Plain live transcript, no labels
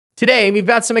Today, we've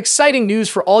got some exciting news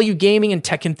for all you gaming and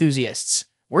tech enthusiasts.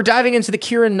 We're diving into the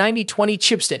Kirin 9020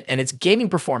 chipset and its gaming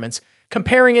performance,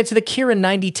 comparing it to the Kirin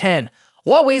 9010.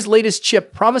 Huawei's latest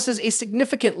chip promises a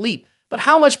significant leap, but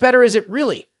how much better is it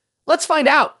really? Let's find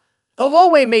out. The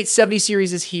Huawei Mate 70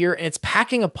 series is here, and it's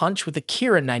packing a punch with the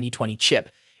Kirin 9020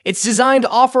 chip. It's designed to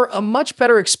offer a much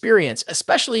better experience,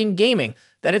 especially in gaming,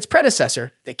 than its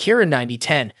predecessor, the Kirin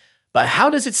 9010. But how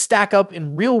does it stack up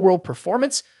in real-world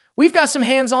performance? We've got some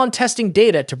hands-on testing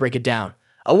data to break it down.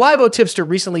 A Weibo tipster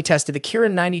recently tested the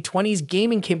Kirin 9020's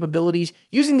gaming capabilities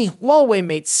using the Huawei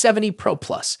Mate 70 Pro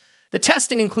Plus. The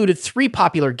testing included 3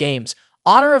 popular games: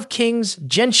 Honor of Kings,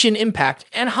 Genshin Impact,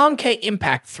 and Honkai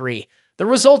Impact 3. The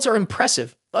results are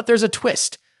impressive, but there's a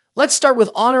twist. Let's start with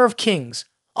Honor of Kings.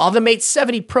 On the Mate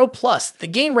 70 Pro Plus, the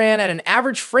game ran at an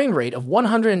average frame rate of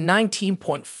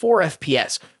 119.4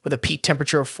 FPS, with a peak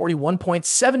temperature of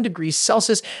 41.7 degrees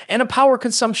Celsius and a power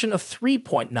consumption of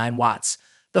 3.9 watts.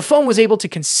 The phone was able to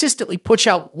consistently push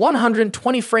out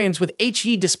 120 frames with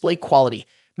HD display quality,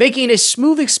 making it a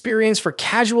smooth experience for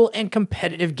casual and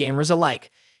competitive gamers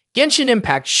alike. Genshin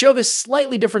Impact showed a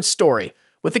slightly different story.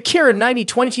 With the Kirin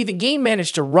 9020, the game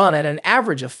managed to run at an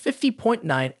average of 50.9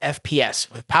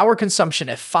 FPS, with power consumption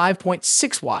at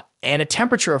 5.6 watt and a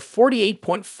temperature of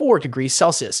 48.4 degrees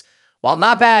Celsius. While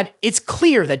not bad, it's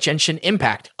clear that Genshin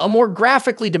Impact, a more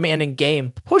graphically demanding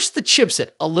game, pushed the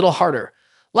chipset a little harder.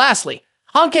 Lastly,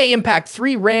 Honkai Impact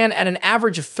 3 ran at an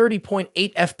average of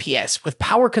 30.8 FPS, with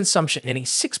power consumption hitting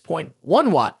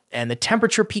 6.1 watt and the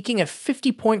temperature peaking at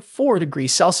 50.4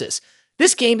 degrees Celsius.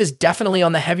 This game is definitely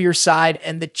on the heavier side,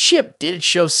 and the chip did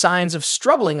show signs of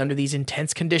struggling under these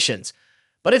intense conditions.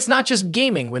 But it's not just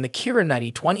gaming when the Kirin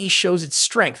 9020 shows its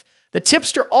strength. The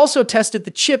tipster also tested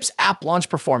the chip's app launch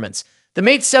performance. The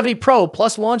Mate 70 Pro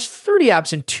Plus launched 30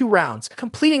 apps in 2 rounds,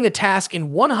 completing the task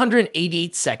in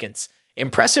 188 seconds.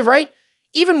 Impressive, right?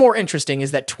 Even more interesting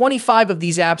is that 25 of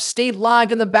these apps stayed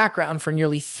live in the background for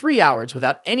nearly 3 hours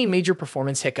without any major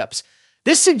performance hiccups.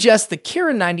 This suggests the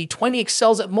Kirin 9020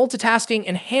 excels at multitasking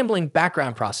and handling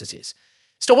background processes.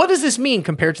 So what does this mean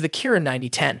compared to the Kirin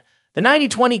 9010? The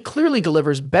 9020 clearly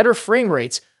delivers better frame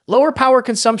rates, lower power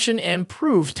consumption, and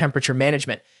improved temperature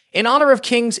management. In Honor of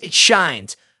Kings, it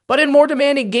shines. But in more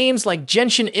demanding games like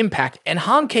Genshin Impact and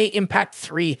Honkai Impact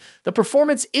 3, the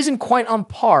performance isn't quite on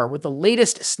par with the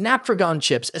latest Snapdragon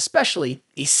chips, especially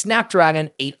the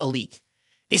Snapdragon 8 Elite.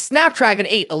 The Snapdragon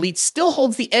 8 Elite still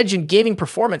holds the edge in gaming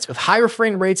performance with higher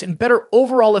frame rates and better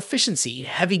overall efficiency in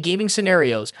heavy gaming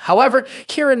scenarios. However,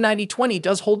 Kirin 9020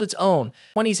 does hold its own.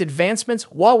 20's advancements,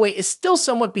 Huawei is still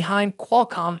somewhat behind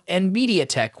Qualcomm and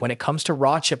MediaTek when it comes to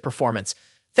raw chip performance.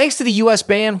 Thanks to the US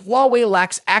ban, Huawei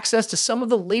lacks access to some of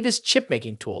the latest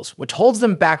chip-making tools, which holds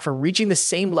them back from reaching the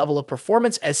same level of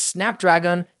performance as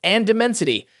Snapdragon and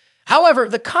Dimensity. However,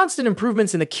 the constant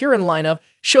improvements in the Kirin lineup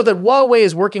show that Huawei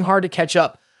is working hard to catch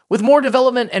up. With more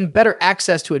development and better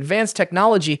access to advanced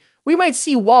technology, we might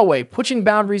see Huawei pushing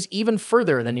boundaries even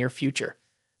further in the near future.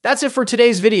 That's it for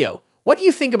today's video. What do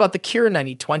you think about the Kirin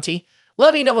 9020?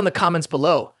 Let me know in the comments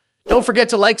below. Don't forget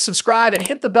to like, subscribe, and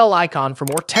hit the bell icon for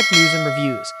more tech news and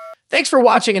reviews. Thanks for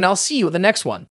watching, and I'll see you in the next one.